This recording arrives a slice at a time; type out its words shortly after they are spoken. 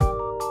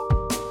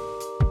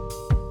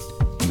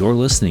You're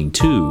listening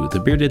to the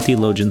Bearded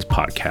Theologians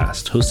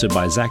podcast, hosted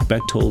by Zach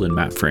Bechtold and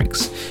Matt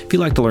Franks. If you'd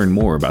like to learn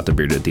more about the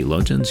Bearded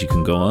Theologians, you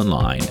can go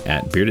online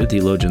at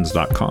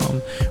beardedtheologians.com,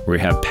 where we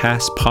have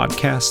past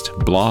podcasts,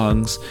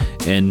 blogs,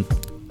 and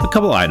a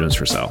couple items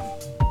for sale.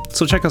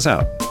 So check us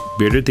out,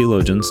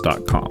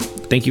 beardedtheologians.com.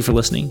 Thank you for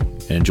listening,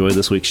 and enjoy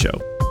this week's show.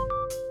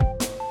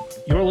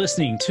 You're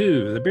listening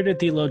to the Bearded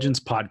Theologians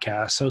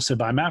podcast, hosted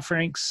by Matt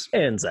Franks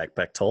and Zach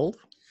Bechtold.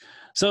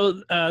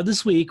 So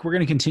this week, we're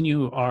going to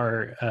continue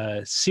our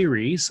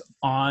series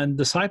on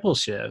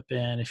discipleship.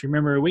 And if you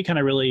remember, we kind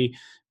of really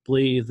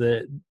believe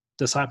that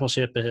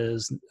discipleship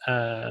is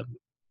kind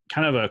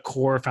of a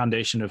core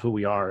foundation of who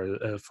we are,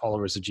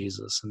 followers of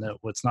Jesus, and that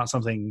it's not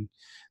something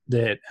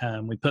that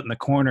we put in the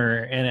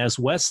corner. And as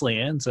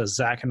Wesleyans, as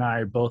Zach and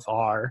I both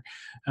are,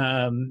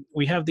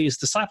 we have these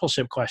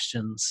discipleship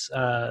questions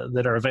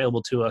that are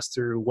available to us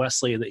through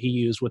Wesley that he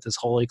used with his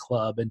Holy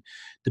Club. And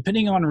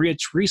depending on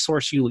which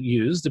resource you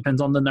use,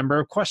 depends on the number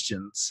of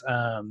questions.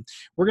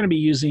 We're going to be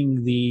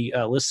using the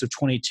list of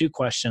 22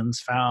 questions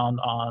found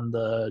on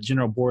the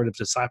General Board of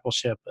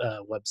Discipleship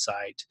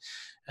website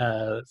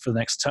for the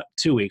next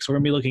 2 weeks. We're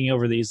going to be looking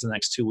over these the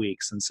next 2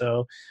 weeks. And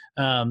so,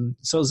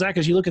 Zach,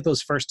 as you look at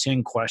those first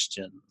 10 questions,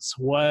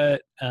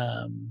 what,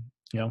 how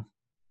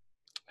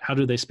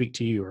do they speak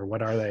to you, or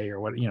what are they, or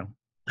what,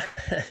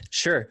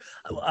 Sure.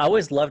 I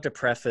always love to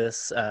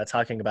preface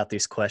talking about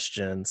these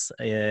questions.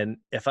 And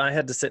if I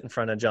had to sit in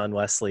front of John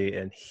Wesley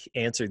and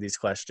answer these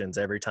questions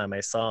every time I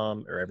saw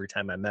him or every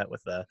time I met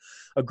with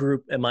a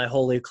group in my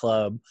Holy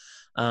Club,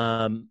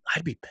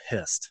 I'd be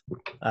pissed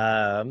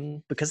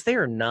because they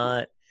are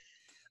not,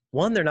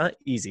 one, they're not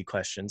easy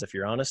questions if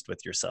you're honest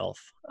with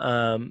yourself,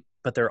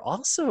 but they're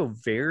also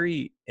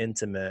very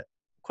intimate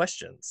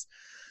questions.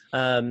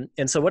 And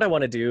so what I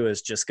want to do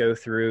is just go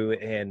through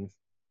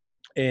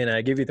and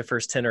I give you the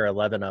first 10 or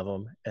 11 of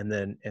them, and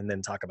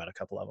then talk about a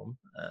couple of them.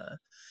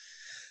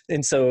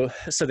 And so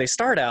they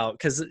start out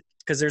because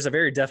there's a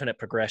very definite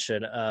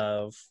progression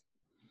of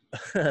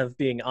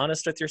being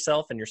honest with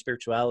yourself and your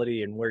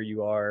spirituality and where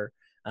you are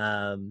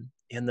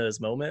in those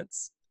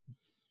moments,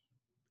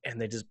 and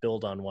they just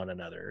build on one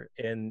another.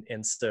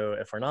 And so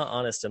if we're not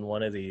honest in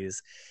one of these,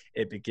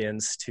 it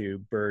begins to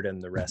burden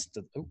the rest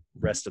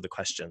of the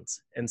questions.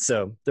 And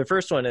so the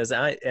first one is,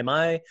 am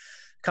I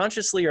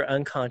consciously or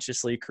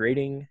unconsciously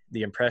creating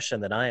the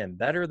impression that I am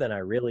better than I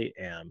really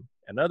am?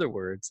 In other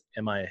words,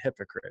 am I a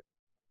hypocrite?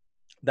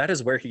 That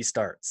is where he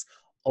starts.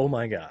 Oh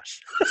my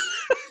gosh.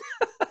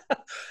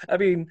 I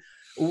mean,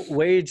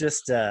 way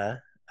just,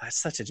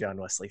 such a John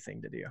Wesley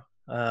thing to do.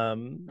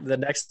 The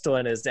next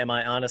one is, am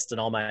I honest in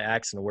all my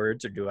acts and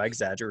words, or do I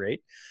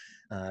exaggerate?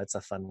 It's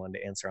a fun one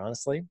to answer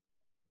honestly.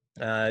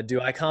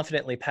 Do I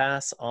confidently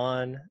pass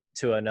on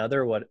to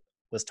another what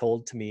was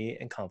told to me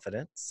in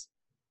confidence?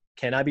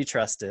 Can I be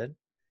trusted?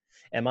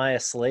 Am I a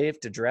slave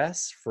to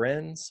dress,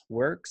 friends,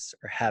 works,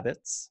 or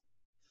habits?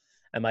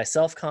 Am I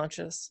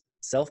self-conscious,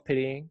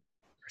 self-pitying,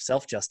 or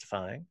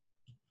self-justifying?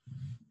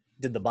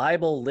 Did the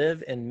Bible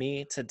live in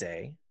me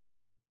today?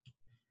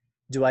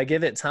 Do I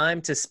give it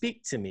time to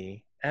speak to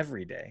me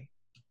every day?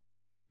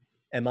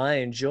 Am I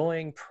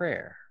enjoying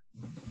prayer?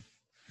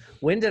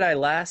 When did I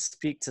last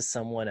speak to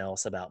someone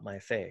else about my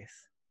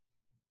faith?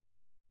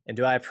 And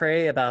do I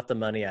pray about the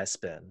money I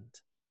spend?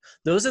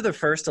 Those are the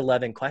first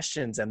 11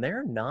 questions, and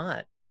they're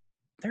not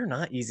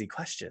easy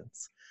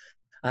questions.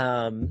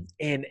 And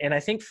I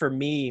think for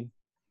me,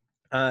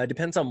 it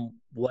depends on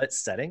what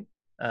setting.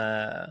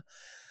 I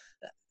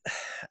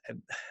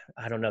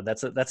don't know.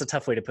 That's a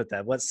tough way to put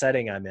that. What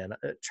setting I'm in.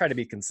 I try to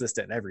be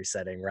consistent in every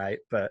setting, right?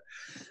 But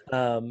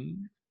I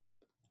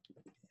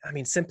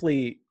mean,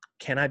 simply,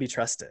 can I be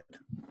trusted?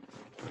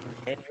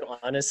 Can you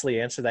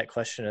honestly answer that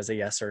question as a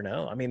yes or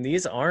no? I mean,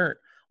 these aren't,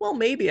 well,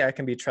 maybe I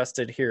can be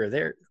trusted here or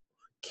there.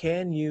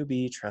 Can you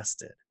be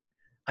trusted?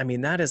 I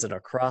mean, that is an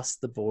across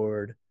the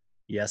board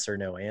yes or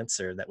no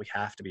answer that we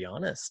have to be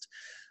honest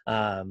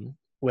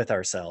with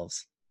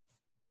ourselves.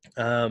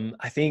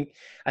 I think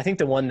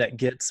the one that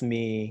gets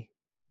me,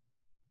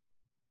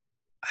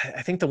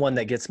 I think the one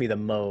that gets me the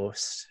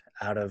most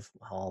out of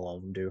all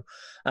of them do,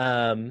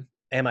 am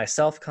I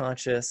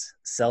self-conscious,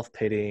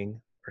 self-pitying,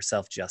 or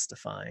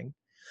self-justifying?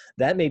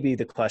 That may be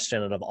the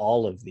question out of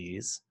all of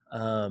these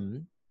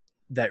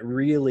that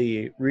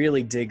really,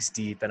 really digs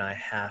deep, and I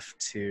have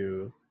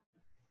to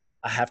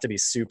be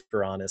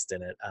super honest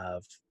in it.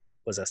 Of,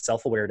 was I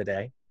self-aware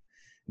today?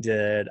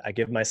 Did I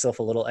give myself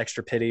a little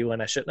extra pity when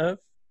I shouldn't have?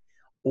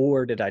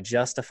 Or did I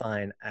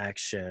justify an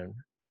action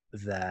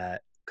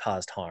that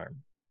caused harm,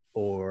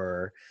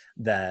 or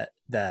that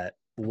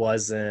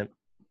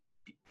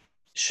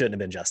shouldn't have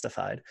been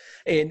justified?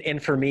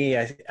 And for me,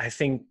 I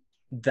think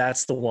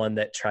that's the one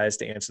that tries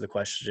to answer the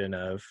question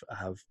of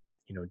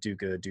do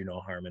good, do no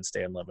harm, and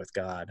stay in love with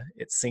God.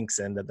 It sinks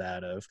into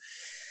that of,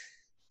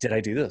 did I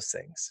do those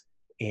things?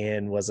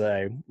 And was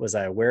I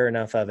aware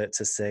enough of it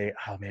to say,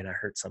 oh man, I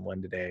hurt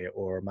someone today,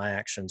 or my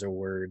actions or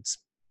words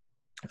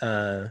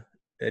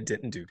it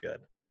didn't do good,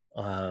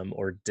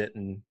 or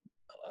didn't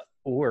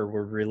or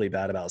we're really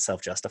bad about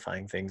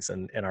self-justifying things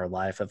in our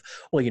life of,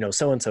 well,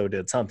 so-and-so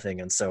did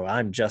something, and so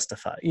I'm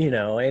justified,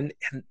 and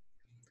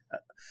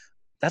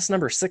that's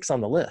number 6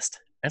 on the list.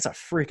 That's a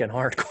freaking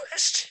hard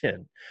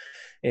question.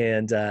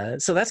 And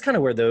so that's kind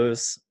of where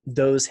those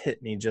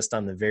hit me, just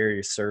on the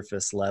very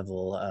surface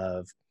level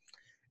of,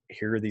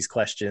 here are these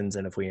questions,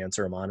 and if we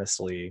answer them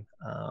honestly,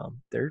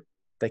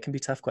 they can be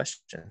tough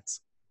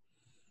questions.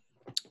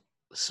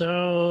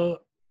 So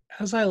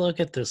as I look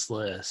at this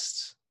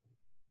list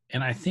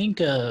and I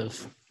think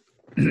of,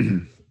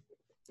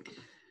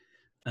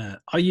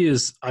 I'll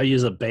use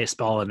a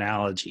baseball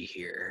analogy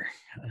here.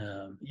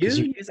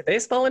 You use a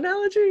baseball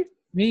analogy?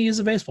 Me use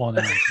a baseball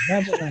analogy.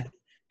 Imagine that.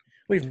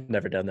 We've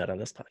never done that on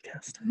this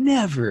podcast.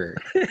 Never.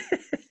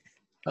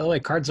 By the way,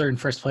 Cards are in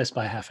first place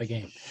by half a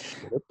game.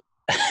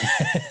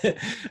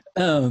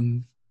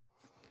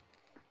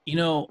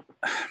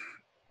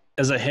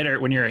 As a hitter,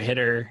 when you're a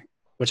hitter,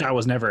 which I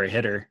was never a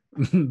hitter,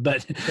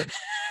 but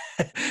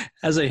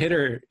as a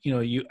hitter,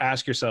 you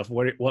ask yourself,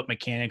 what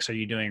mechanics are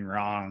you doing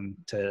wrong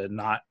to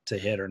not to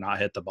hit or not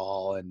hit the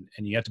ball? And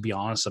you have to be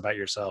honest about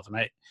yourself. And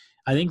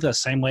I think the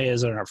same way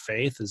as in our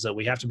faith is that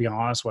we have to be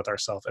honest with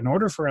ourselves in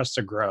order for us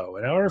to grow,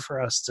 in order for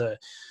us to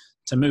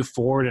move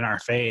forward in our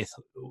faith.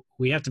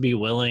 We have to be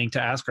willing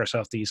to ask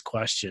ourselves these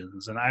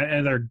questions.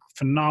 And they're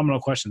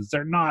phenomenal questions.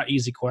 They're not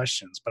easy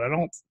questions, but I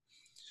don't,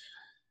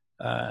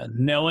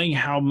 knowing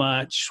how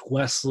much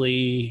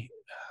Wesley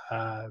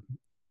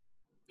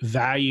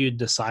valued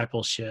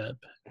discipleship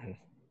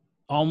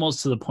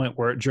almost to the point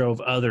where it drove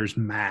others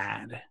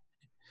mad,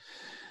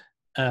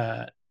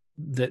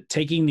 that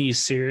taking these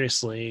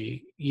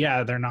seriously,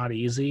 they're not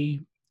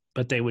easy,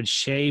 but they would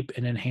shape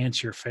and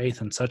enhance your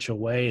faith in such a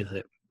way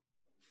that,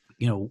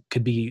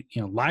 could be,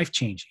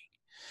 life-changing.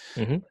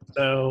 Mm-hmm.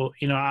 So,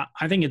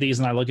 I think of these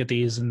and I look at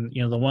these, and,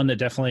 the one that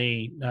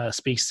definitely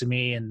speaks to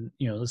me, and,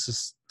 this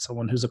is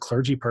someone who's a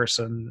clergy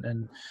person,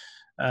 and,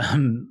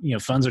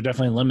 funds are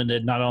definitely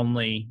limited, not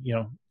only,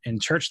 in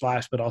church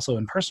life, but also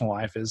in personal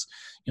life, is,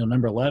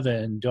 number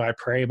 11, do I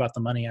pray about the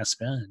money I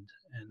spend?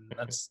 And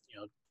that's,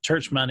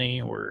 church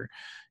money or,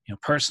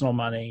 personal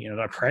money,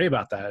 do I pray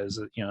about that? Is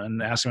it,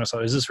 and asking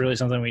myself, is this really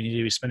something we need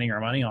to be spending our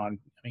money on?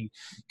 I mean,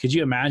 could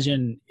you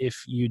imagine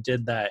if you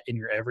did that in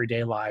your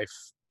everyday life,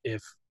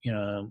 if,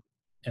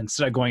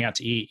 instead of going out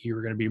to eat, you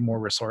were going to be more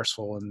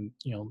resourceful and,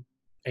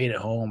 ate at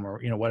home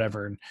or,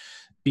 whatever, and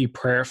be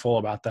prayerful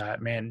about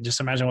that, man. Just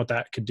imagine what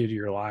that could do to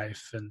your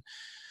life. And,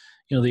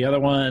 the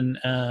other one,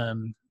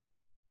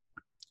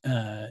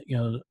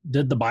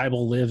 did the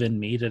Bible live in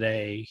me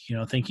today?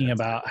 Thinking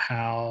about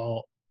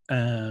how,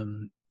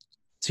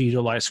 to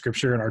utilize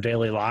scripture in our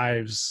daily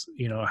lives,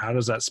 how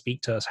does that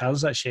speak to us? How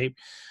does that shape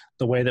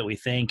the way that we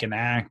think and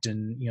act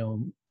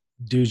and,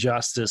 do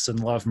justice and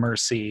love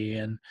mercy?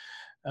 And,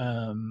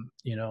 and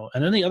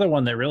then the other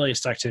one that really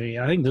stuck to me,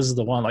 I think this is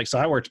the one, so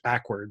I worked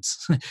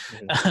backwards,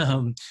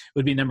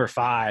 would be number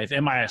 5.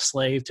 Am I a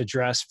slave to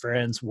dress,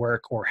 friends,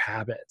 work, or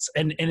habits?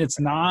 And it's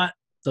not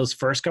those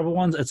first couple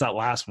ones. It's that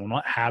last one.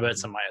 What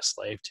habits am I a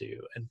slave to?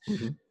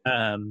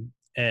 And,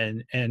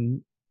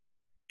 and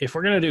if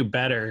we're going to do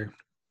better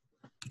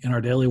in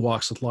our daily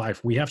walks with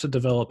life, we have to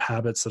develop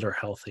habits that are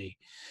healthy.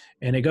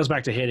 And it goes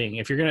back to hitting.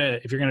 If you're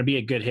gonna be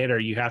a good hitter,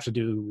 you have to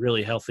do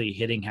really healthy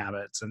hitting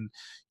habits. And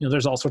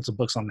there's all sorts of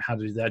books on how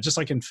to do that. Just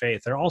like in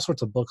faith, there are all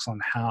sorts of books on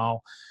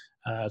how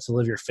to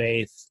live your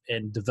faith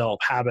and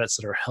develop habits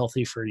that are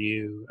healthy for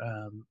you.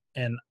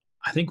 And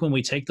I think when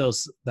we take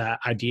that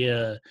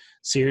idea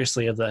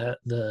seriously of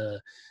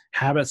the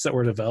habits that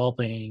we're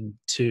developing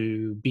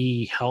to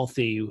be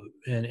healthy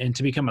and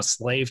to become a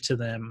slave to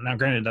them. Now,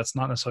 granted, that's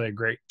not necessarily a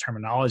great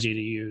terminology to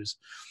use,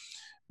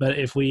 but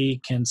if we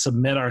can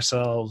submit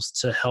ourselves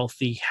to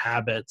healthy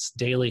habits,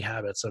 daily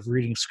habits of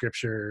reading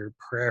scripture,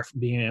 prayer,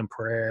 being in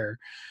prayer,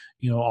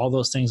 all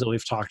those things that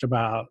we've talked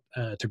about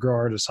to grow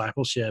our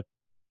discipleship,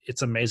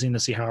 it's amazing to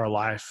see how our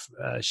life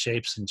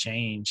shapes and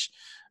change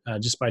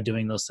just by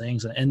doing those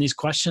things. And these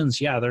questions,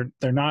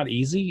 they're not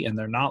easy and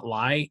they're not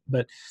light,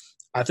 but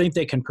I think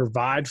they can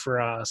provide for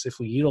us, if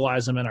we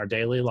utilize them in our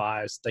daily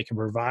lives, they can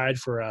provide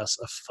for us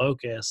a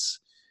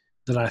focus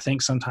that I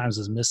think sometimes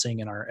is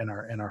missing in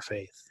our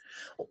faith.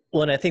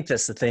 Well, and I think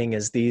that's the thing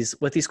is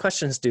what these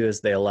questions do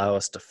is they allow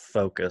us to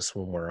focus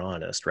when we're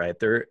honest, right?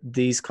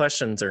 These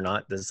questions are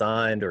not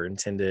designed or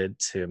intended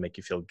to make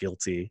you feel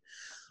guilty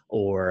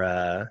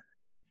or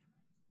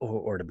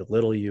to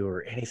belittle you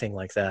or anything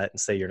like that and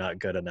say you're not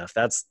good enough.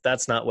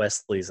 That's not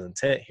Wesley's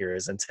intent here.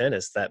 His intent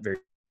is that very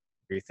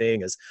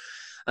thing is,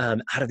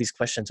 out of these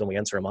questions, when we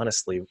answer them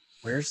honestly,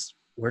 where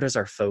does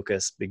our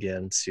focus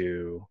begin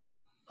to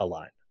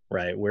align,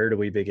 right? Where do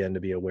we begin to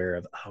be aware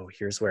of,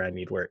 here's where I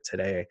need work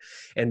today?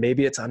 And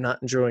maybe it's, I'm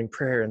not enjoying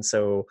prayer. And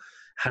so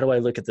how do I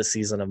look at the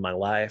season of my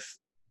life?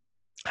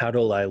 How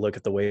do I look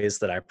at the ways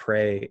that I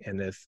pray?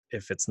 And if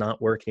it's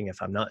not working,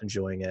 if I'm not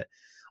enjoying it,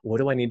 what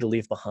do I need to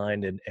leave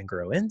behind and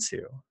grow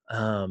into?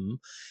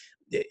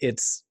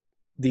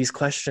 These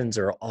questions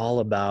are all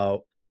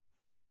about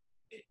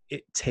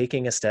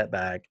taking a step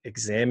back,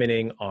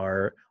 examining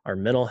our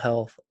mental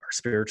health, our our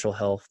spiritual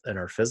health and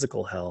our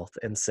physical health,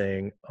 and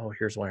saying, oh,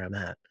 here's where I'm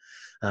at.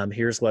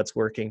 Here's what's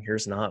working.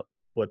 Here's not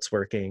what's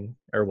working,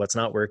 or what's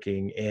not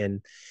working.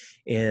 And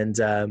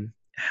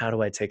how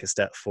do I take a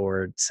step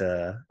forward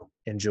to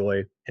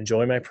enjoy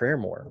my prayer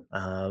more?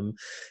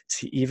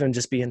 To even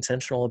just be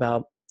intentional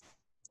about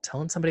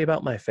telling somebody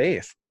about my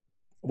faith,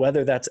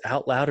 whether that's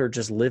out loud or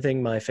just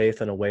living my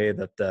faith in a way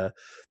that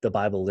the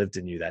Bible lived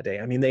in you that day.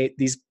 I mean,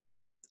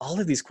 all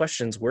of these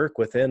questions work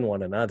within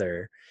one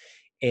another,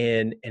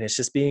 and it's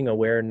just being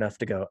aware enough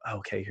to go,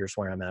 okay, here's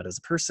where I'm at as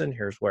a person.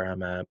 Here's where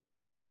I'm at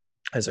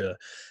as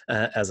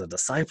a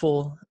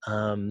disciple.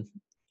 And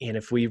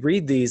if we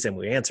read these and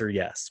we answer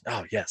yes,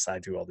 oh yes, I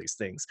do all these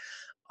things.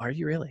 Are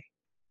you really?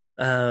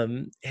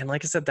 And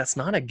like I said, that's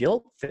not a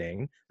guilt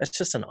thing. That's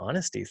just an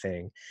honesty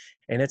thing.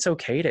 And it's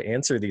okay to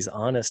answer these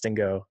honest and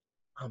go,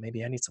 oh,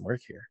 maybe I need some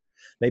work here.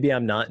 Maybe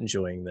I'm not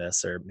enjoying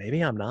this, or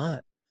maybe I'm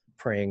not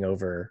praying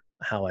over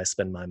how I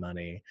spend my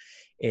money.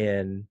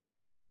 And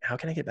how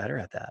can I get better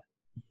at that?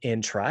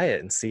 And try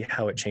it and see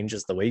how it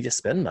changes the way you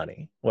spend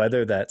money,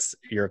 whether that's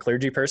you're a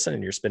clergy person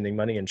and you're spending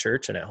money in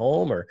church and at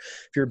home, or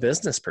if you're a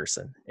business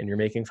person and you're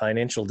making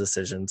financial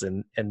decisions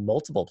in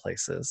multiple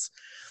places.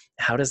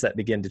 How does that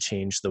begin to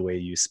change the way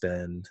you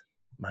spend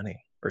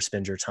money or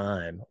spend your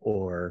time?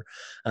 Or,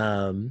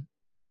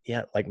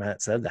 like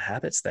Matt said, the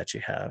habits that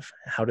you have,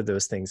 how do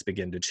those things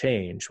begin to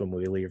change when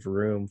we leave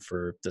room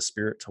for the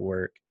Spirit to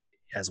work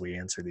as we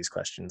answer these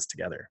questions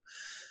together?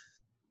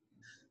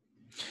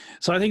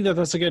 So I think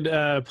that's a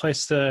good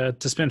place to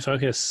spend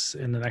focus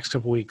in the next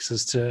couple of weeks,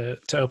 is to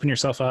open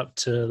yourself up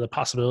to the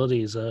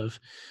possibilities of,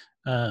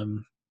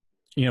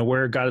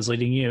 where God is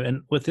leading you.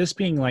 And with this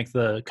being like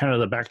the kind of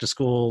the back to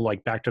school,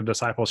 like back to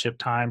discipleship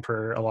time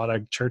for a lot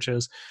of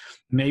churches,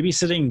 maybe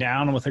sitting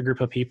down with a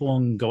group of people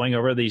and going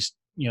over these,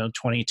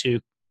 22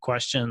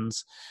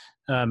 questions,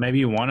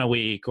 maybe one a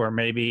week, or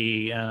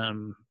maybe,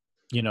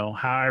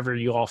 however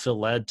you all feel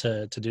led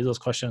to do those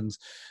questions.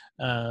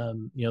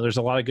 There's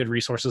a lot of good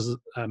resources,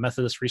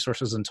 Methodist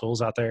resources and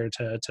tools out there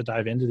to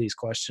dive into these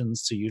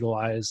questions, to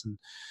utilize.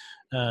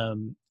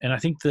 And I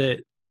think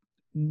that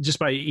just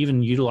by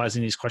even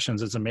utilizing these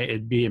questions,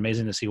 it'd be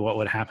amazing to see what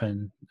would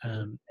happen,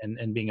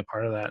 and being a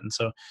part of that. And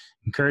so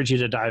encourage you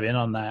to dive in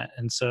on that.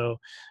 And so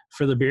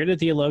for the Bearded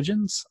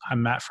Theologians,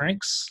 I'm Matt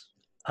Franks.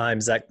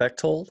 I'm Zach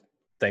Bechtold.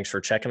 Thanks for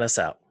checking us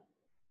out.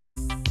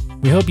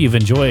 We hope you've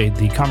enjoyed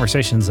the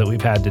conversations that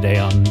we've had today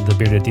on the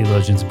Bearded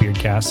Theologians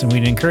Beardcast, and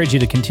we'd encourage you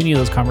to continue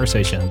those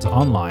conversations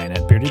online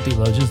at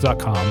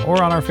beardedtheologians.com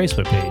or on our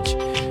Facebook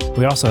page.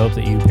 We also hope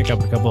that you pick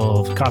up a couple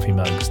of coffee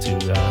mugs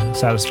to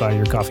satisfy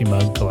your coffee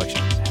mug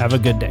collection. Have a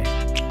good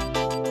day.